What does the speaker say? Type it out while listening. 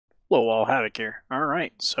Hello, all Havoc here. All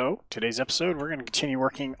right, so today's episode, we're going to continue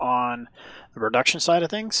working on the production side of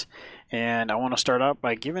things, and I want to start out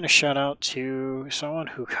by giving a shout out to someone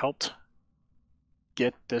who helped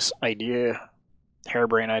get this idea,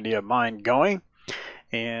 harebrained idea of mine going.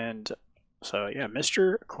 And so, yeah,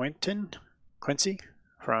 Mr. Quincy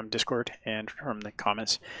from Discord and from the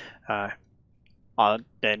comments, and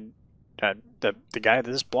the guy that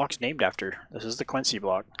this block's named after. This is the Quincy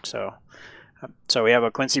block, so we have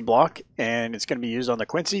a Quincy block, and it's going to be used on the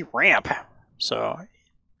Quincy ramp. So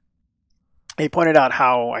he pointed out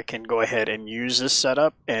how I can go ahead and use this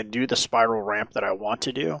setup and do the spiral ramp that I want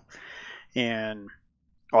to do. And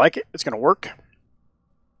I like it. It's going to work.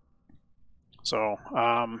 So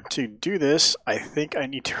to do this, I think I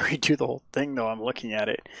need to redo the whole thing, though I'm looking at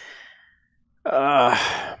it. All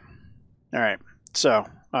right. So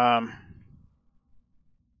I'm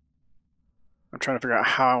trying to figure out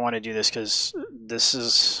how I want to do this, because this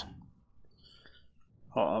is...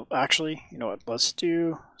 Well, actually, you know what? Let's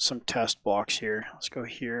do some test blocks here. Let's go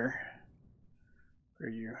here. Where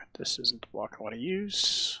you? This isn't the block I want to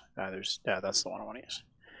use. That's the one I want to use.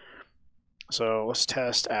 So let's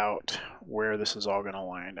test out where this is all going to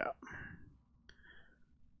line up.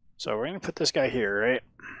 So we're going to put this guy here, right?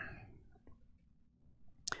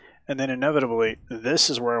 And then inevitably, this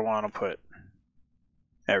is where I want to put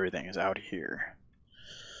everything, is out here.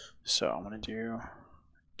 So I'm going to do,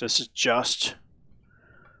 this is just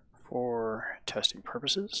for testing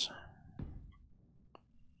purposes.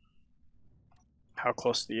 How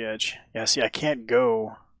close to the edge? Yeah, see, I can't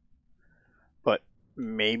go, but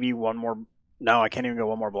maybe one more. No, I can't even go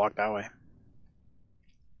one more block that way.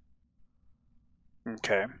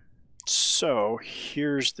 Okay, so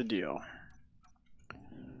here's the deal.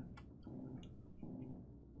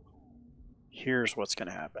 Here's what's going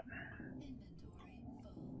to happen.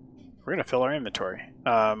 We're going to fill our inventory.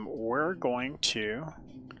 We're going to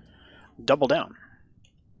double down.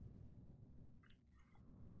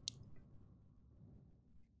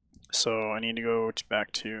 So I need to go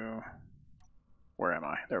back to, where am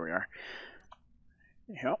I? There we are.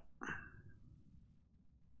 Yep.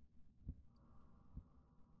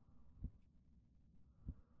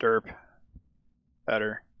 Derp.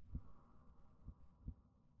 Better.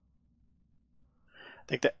 I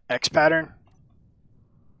think the X pattern,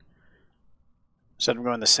 instead of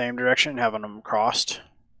going the same direction, having them crossed.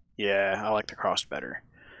 Yeah, I like the crossed better.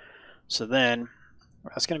 So then,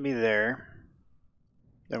 that's going to be there.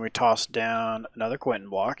 Then we toss down another Quentin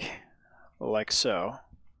block, like so.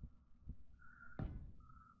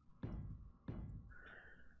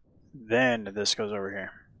 Then this goes over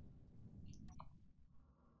here.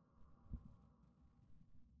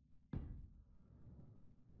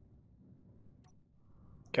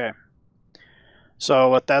 Okay. So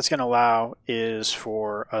what that's going to allow is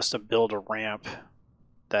for us to build a ramp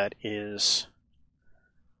that is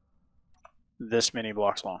this many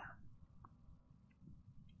blocks long.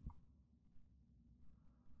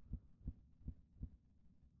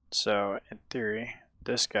 So in theory,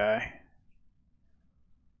 this guy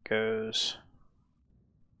goes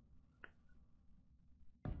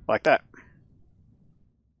like that.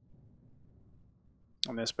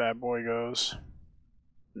 And this bad boy goes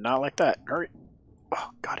not like that. Hurry.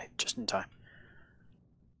 Oh, got it just in time.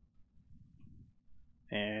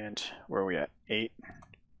 And where are we at? 8.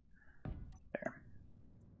 There.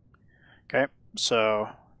 Okay, so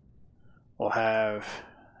we'll have,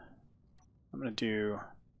 I'm going to do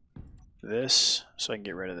this so I can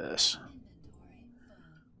get rid of this.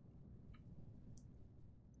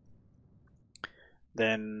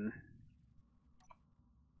 Then,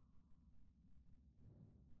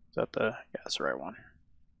 is that the, yeah, that's the right one.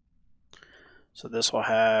 So this will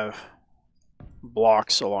have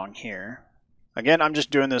blocks along here. Again, I'm just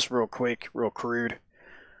doing this real quick, real crude.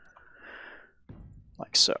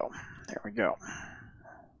 Like so. There we go.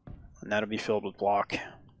 And that'll be filled with block.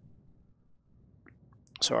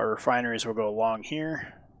 So our refineries will go along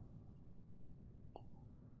here.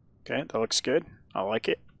 Okay, that looks good. I like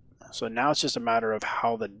it. So now it's just a matter of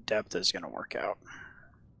how the depth is going to work out.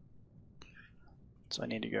 So I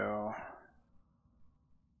need to go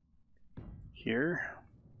here.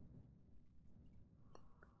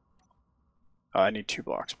 Oh, I need 2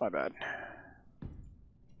 blocks, my bad.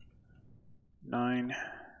 9.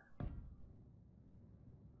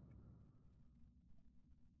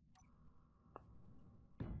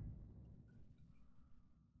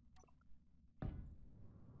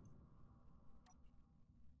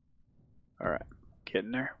 All right,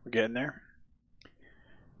 getting there. We're getting there.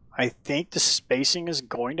 I think the spacing is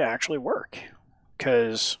going to actually work,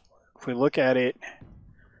 because if we look at it,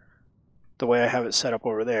 the way I have it set up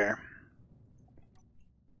over there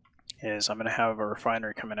is I'm going to have a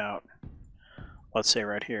refinery coming out, let's say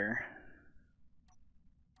right here.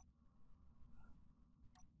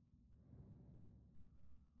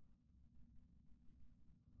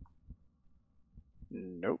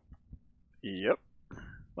 Nope. Yep.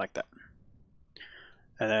 Like that.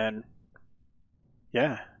 And then,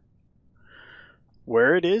 yeah.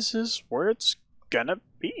 Where it is where it's gonna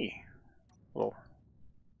be. Little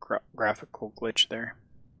graphical glitch there.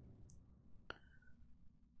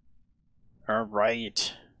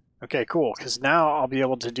 Alright. Okay, cool. Because now I'll be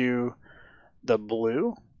able to do the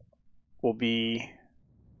blue will be...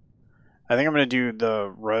 I think I'm going to do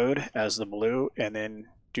the road as the blue and then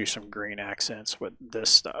do some green accents with this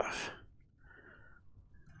stuff.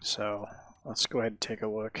 So let's go ahead and take a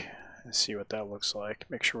look and see what that looks like.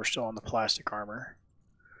 Make sure we're still on the plastic armor.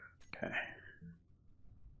 Okay.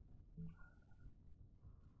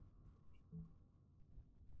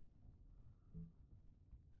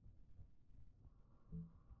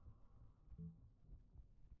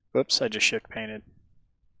 Whoops, I just shift painted.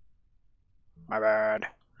 My bad.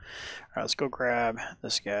 Alright, let's go grab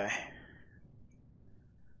this guy.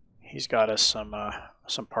 He's got us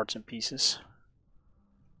some parts and pieces.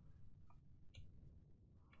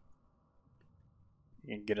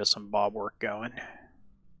 You can get us some bob work going.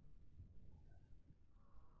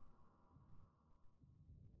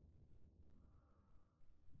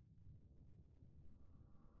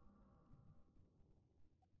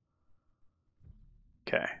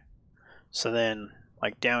 Okay, so then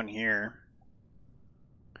like down here,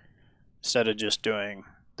 instead of just doing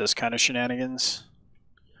this kind of shenanigans,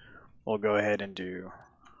 we'll go ahead and do,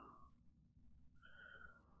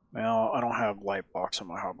 well, I don't have light box on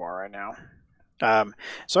my hotbar right now.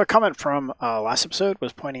 So a comment from last episode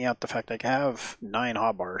was pointing out the fact I have 9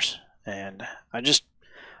 hotbars, and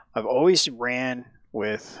I've always ran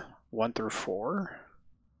with 1 through 4.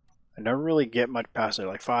 I never really get much past it,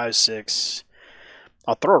 like 5, 6.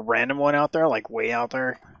 I'll throw a random one out there, like way out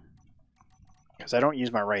there, because I don't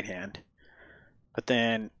use my right hand. But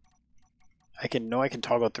then I can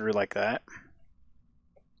toggle through like that.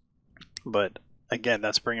 But again,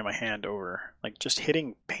 that's bringing my hand over. Like just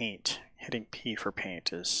hitting paint, hitting P for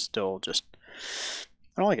paint is still just,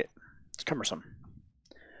 I don't like it. It's cumbersome.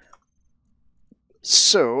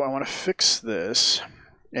 So I want to fix this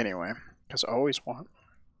anyway, because I always want,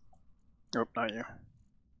 nope, not you.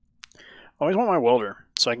 I always want my welder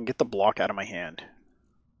so I can get the block out of my hand.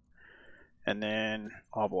 And then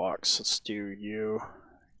all blocks. Let's do you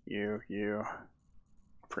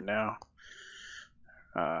for now.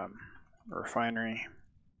 Refinery,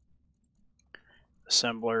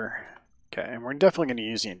 assembler. Okay, and we're definitely going to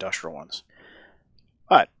use the industrial ones.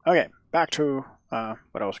 But okay, back to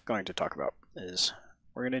what I was going to talk about is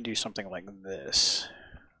we're going to do something like this.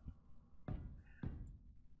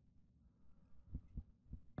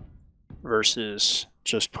 Versus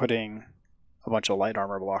just putting a bunch of light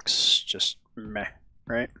armor blocks, just meh,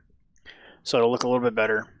 right? So it'll look a little bit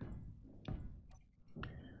better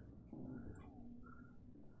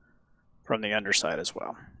from the underside as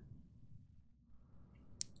well.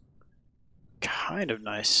 Kind of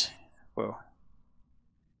nice. Whoa.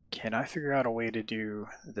 Can I figure out a way to do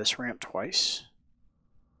this ramp twice?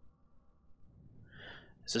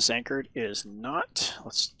 Is this anchored? It is not.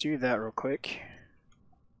 Let's do that real quick.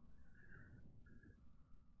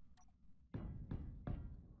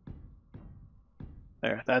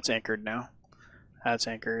 There, that's anchored now. That's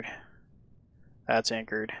anchored. That's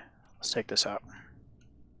anchored. Let's take this out.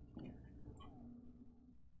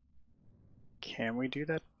 Can we do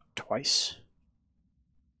that twice?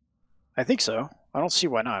 I think so. I don't see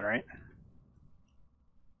why not, right?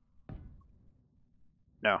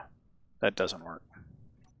 No, that doesn't work.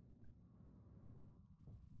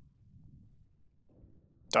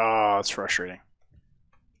 Oh, it's frustrating.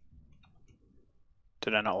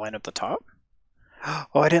 Did I not line up the top?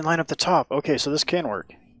 Oh, I didn't line up the top. Okay, so this can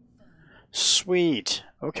work. Sweet.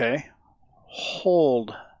 Okay.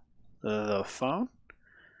 Hold the phone.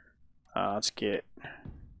 Let's get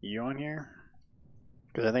you on here.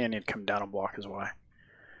 Because I think I need to come down a block as well.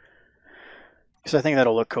 Because I think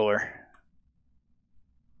that'll look cooler.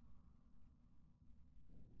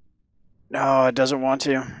 No, it doesn't want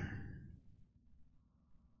to.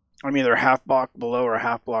 I'm either a half block below or a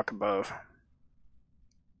half block above.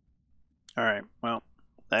 Alright, well,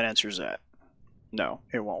 that answers that. No,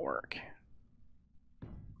 it won't work.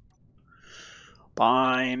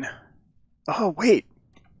 Fine. Oh, wait.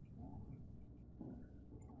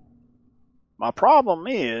 My problem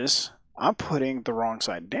is I'm putting the wrong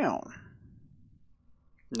side down.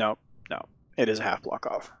 Nope, no. It is a half block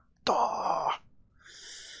off. Duh.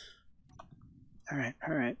 Alright,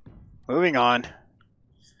 alright. Moving on.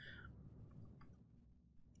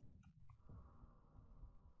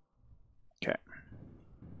 Okay.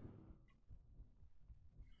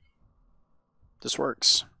 This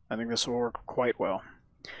works. I think this will work quite well.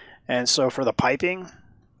 And so for the piping,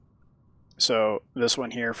 so this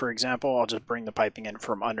one here, for example, I'll just bring the piping in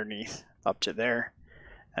from underneath up to there,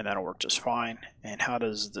 and that'll work just fine. And how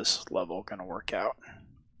does this level gonna work out?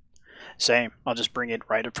 Same, I'll just bring it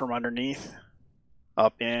right up from underneath,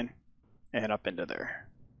 up in, and up into there.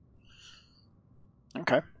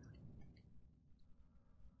 Okay.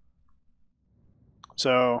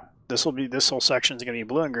 So this whole section is gonna be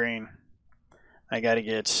blue and green. I gotta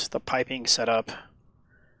get the piping set up.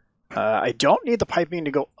 I don't need the piping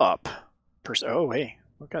to go up. Oh, hey,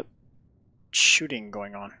 we've got shooting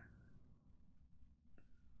going on.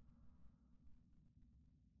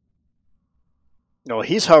 No,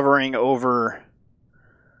 he's hovering over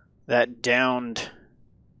that downed.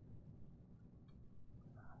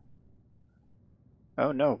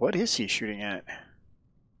 Oh no, what is he shooting at?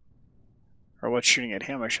 Or what's shooting at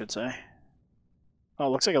him, I should say. Oh, it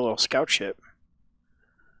looks like a little scout ship.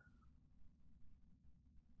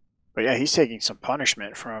 But yeah, he's taking some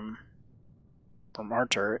punishment from our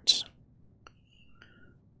turrets.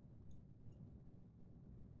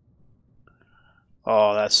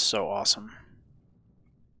 Oh, that's so awesome.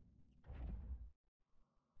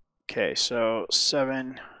 Okay, so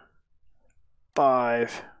 7,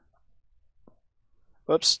 5.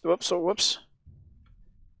 Whoops, whoops, oh, whoops.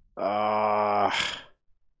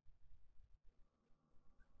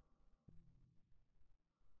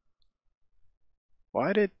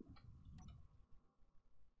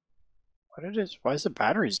 Why is the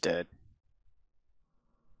batteries dead?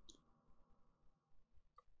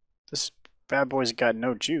 This bad boy's got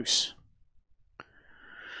no juice.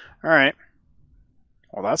 Alright.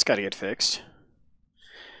 Well, that's got to get fixed.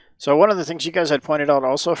 So one of the things you guys had pointed out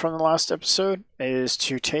also from the last episode is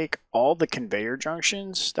to take all the conveyor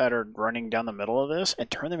junctions that are running down the middle of this and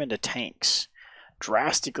turn them into tanks,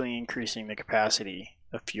 drastically increasing the capacity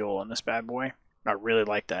of fuel in this bad boy. I really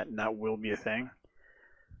like that, and that will be a thing.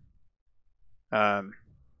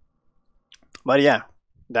 But yeah,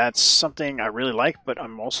 that's something I really like, but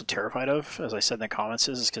I'm also terrified of, as I said in the comments,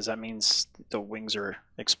 is because that means the wings are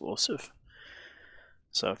explosive.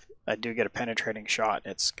 So if I do get a penetrating shot,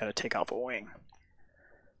 it's going to take off a wing.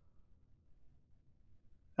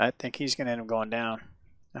 I think he's going to end up going down.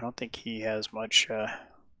 I don't think he has much...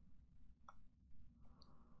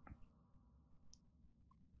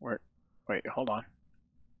 Wait, hold on.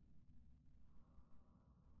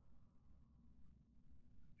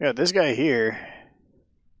 Yeah, this guy here,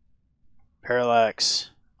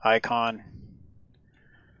 Parallax Icon.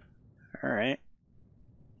 Alright.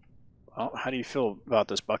 Well, how do you feel about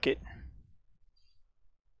this bucket?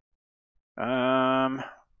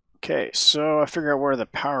 Okay, so I figure out where the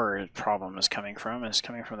power problem is coming from. It's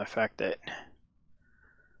coming from the fact that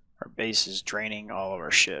our base is draining all of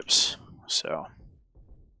our ships. So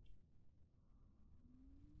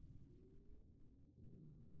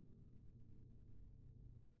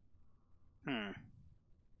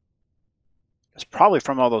it's probably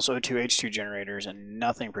from all those O2 H2 generators and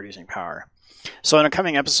nothing producing power. So in a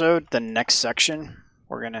coming episode, the next section,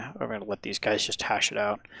 we're gonna let these guys just hash it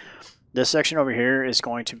out. This section over here is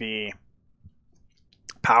going to be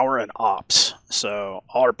power and ops. So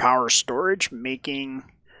all our power storage, making,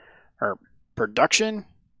 or production,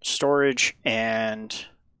 storage, and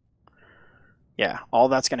yeah, all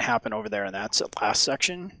that's going to happen over there, and that's the last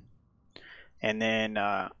section. And then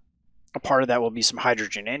a part of that will be some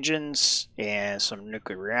hydrogen engines and some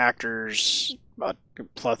nuclear reactors, a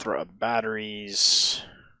plethora of batteries.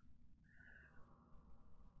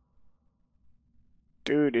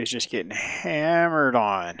 Dude is just getting hammered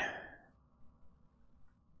on.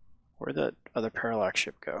 Where'd the other Parallax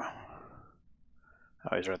ship go?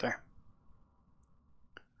 Oh, he's right there.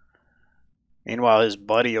 Meanwhile, his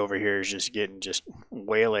buddy over here is just getting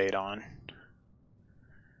waylaid on.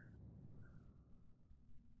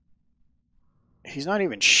 He's not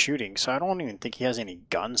even shooting, so I don't even think he has any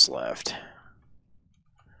guns left.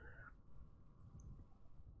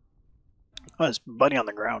 Well, his buddy on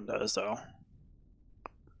the ground does, though.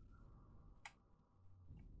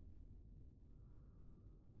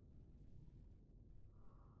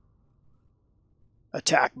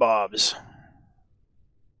 Attack Bobs.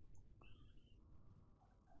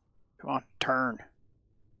 Come on, turn.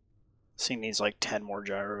 This thing needs like 10 more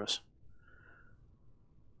gyros.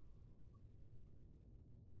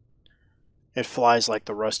 It flies like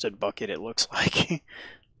the rusted bucket, it looks like.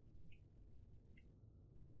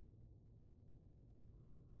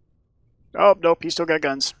 Oh, nope, he's still got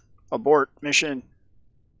guns. Abort mission.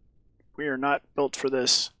 We are not built for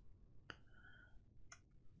this.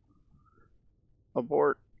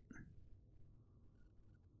 Abort.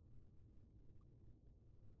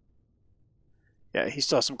 Yeah, he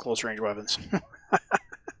still has some close range weapons.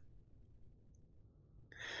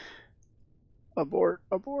 Abort,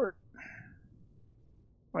 abort.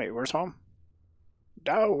 Wait, where's home?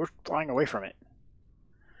 No, we're flying away from it.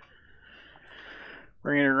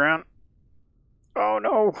 Bringing it around. Oh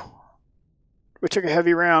no! We took a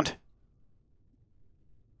heavy round.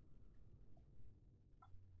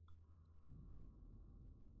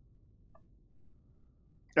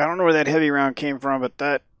 I don't know where that heavy round came from, but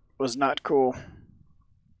that was not cool.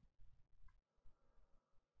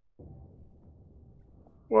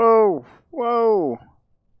 Whoa! Whoa!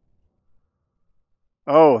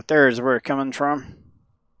 Oh, there's where it's coming from.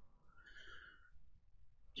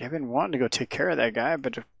 Yeah, I've been wanting to go take care of that guy,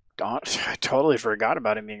 but I totally forgot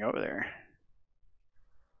about him being over there.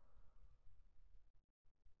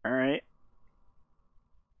 Alright.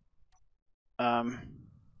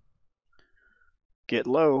 Get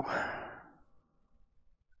low.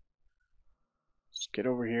 Let's get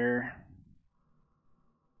over here.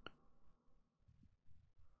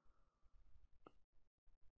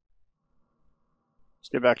 Let's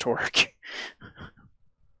get back to work.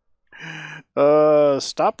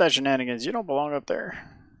 Stop that shenanigans. You don't belong up there.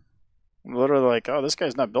 I'm literally like, oh, this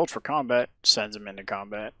guy's not built for combat. Sends him into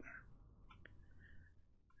combat.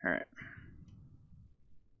 Alright.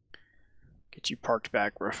 Get you parked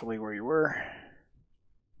back roughly where you were.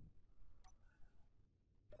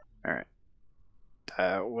 Alright.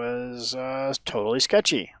 That was totally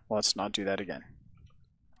sketchy. Let's not do that again.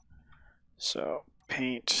 So,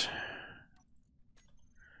 paint.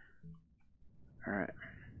 Alright.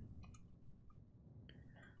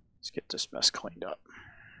 Let's get this mess cleaned up.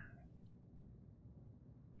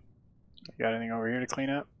 You got anything over here to clean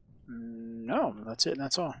up? No, that's it, and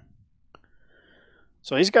that's all.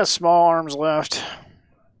 So he's got small arms left.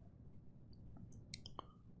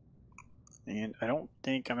 And I don't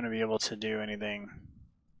think I'm going to be able to do anything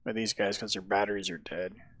with these guys because their batteries are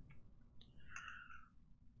dead.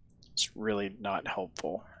 It's really not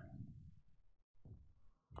helpful.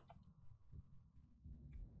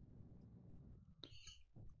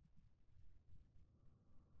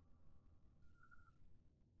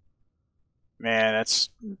 Man, that's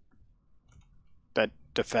that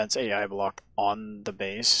defense AI block on the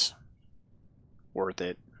base. Worth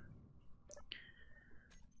it.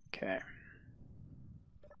 Okay.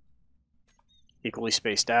 Equally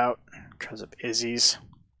spaced out because of Izzy's.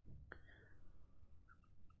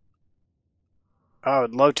 I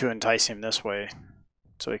would love to entice him this way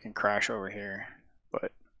so he can crash over here,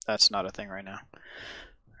 but that's not a thing right now.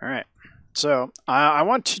 Alright, so I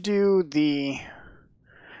want to do the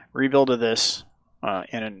rebuild of this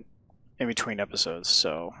in between episodes,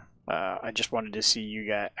 so I just wanted to see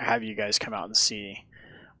have you guys come out and see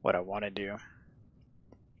what I want to do.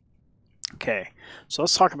 Okay, so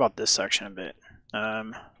let's talk about this section a bit. I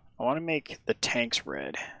want to make the tanks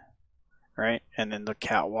red, right, and then the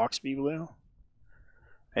catwalks be blue.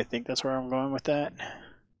 I think that's where I'm going with that.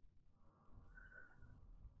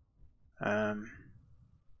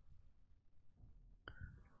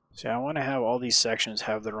 So I want to have all these sections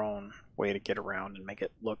have their own way to get around and make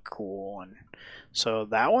it look cool. And so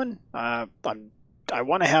that one, I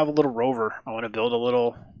want to have a little rover. I want to build a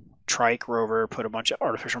little trike rover, put a bunch of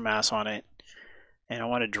artificial mass on it, and I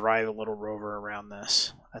want to drive a little rover around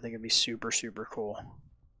this. I think it'd be super, super cool.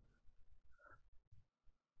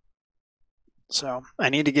 So I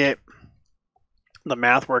need to get the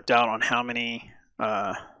math worked out on how many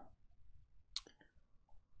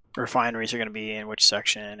refineries are going to be in which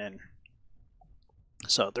section, and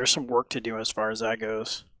so there's some work to do as far as that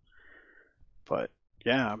goes. But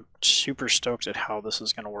yeah, I'm super stoked at how this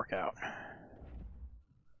is going to work out.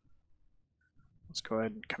 Let's go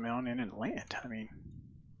ahead and come on in and land. I mean,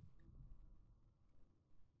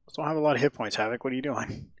 I don't have a lot of hit points, Havoc. What are you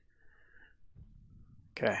doing?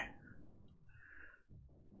 Okay.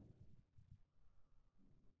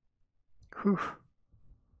 Whew.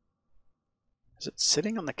 Is it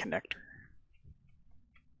sitting on the connector?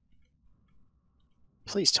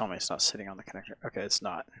 Please tell me it's not sitting on the connector. Okay, it's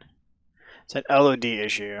not. It's an LOD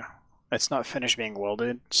issue. It's not finished being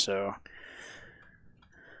welded, so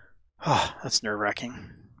that's nerve-wracking.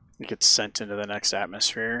 It gets sent into the next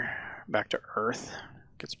atmosphere, back to Earth.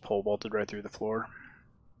 Gets pole bolted right through the floor.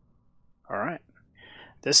 All right,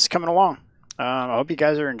 this is coming along. I hope you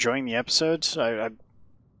guys are enjoying the episodes.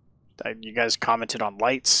 You guys commented on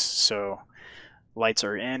lights, so lights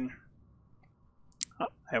are in.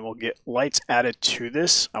 and we'll get lights added to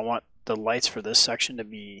this. I want the lights for this section to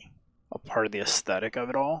be a part of the aesthetic of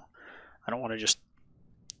it all. I don't want to just,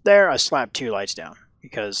 there, I slapped 2 lights down,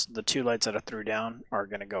 because the 2 lights that I threw down are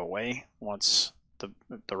going to go away once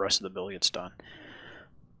the rest of the build gets done.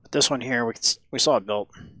 But this one here, we saw it built,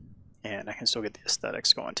 and I can still get the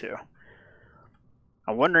aesthetics going too.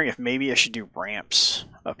 I'm wondering if maybe I should do ramps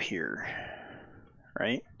up here,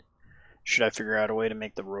 right? Should I figure out a way to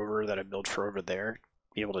make the rover that I built for over there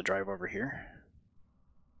be able to drive over here?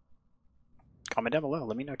 Comment down below,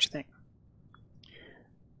 let me know what you think.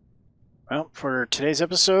 Well, for today's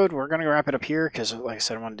episode, we're going to wrap it up here, because like I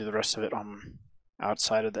said, I want to do the rest of it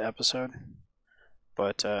outside of the episode.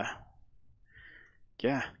 But,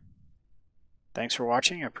 yeah. Thanks for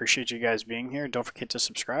watching. I appreciate you guys being here. Don't forget to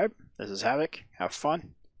subscribe. This is Havoc. Have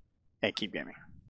fun, and keep gaming.